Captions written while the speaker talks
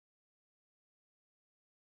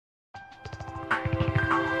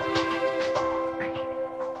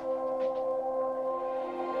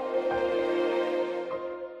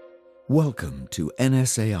Welcome to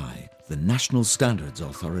NSAI, the National Standards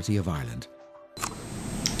Authority of Ireland.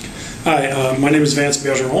 Hi, my name is Vance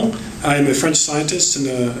Bergeron. I am a French scientist in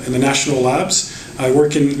the national labs. I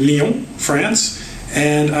work in Lyon, France,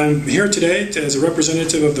 and I'm here today as a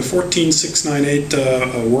representative of the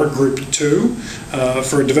 14698 Work Group 2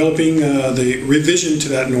 for developing the revision to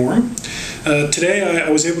that norm. Today I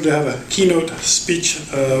was able to have a keynote speech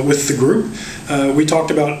with the group. We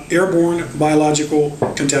talked about airborne biological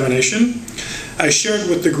contamination. I shared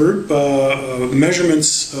with the group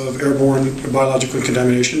measurements of airborne biological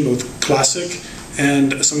contamination, both classic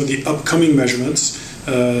and some of the upcoming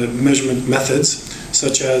measurement methods,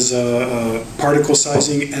 such as particle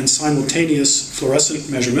sizing and simultaneous fluorescent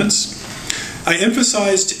measurements. I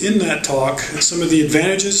emphasized in that talk some of the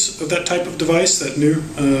advantages of that type of device, that new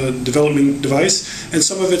developing device, and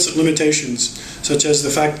some of its limitations, such as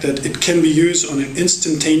the fact that it can be used on an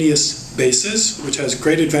instantaneous basis, which has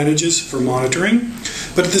great advantages for monitoring,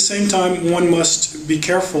 but at the same time one must be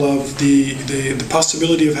careful of the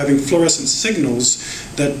possibility of having fluorescent signals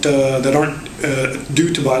that aren't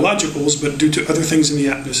due to biologicals but due to other things in the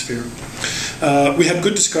atmosphere. We had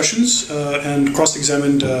good discussions and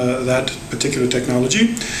cross-examined that particular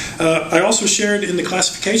technology. I also shared in the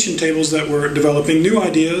classification tables that we're developing new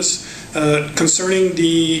ideas concerning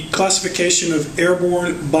the classification of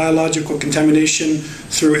airborne biological contamination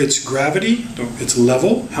through its gravity, its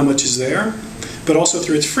level, how much is there, but also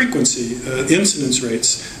through its frequency, incidence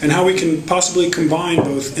rates, and how we can possibly combine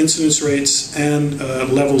both incidence rates and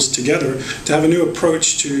levels together to have a new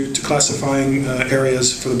approach to classifying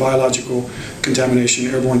areas for the biological contamination,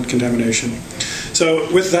 airborne contamination.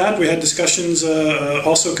 So with that, we had discussions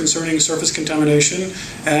also concerning surface contamination,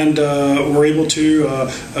 and we're able to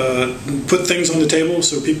put things on the table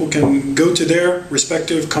so people can go to their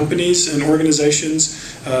respective companies and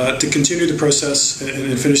organizations to continue the process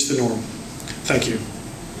and finish the norm. Thank you.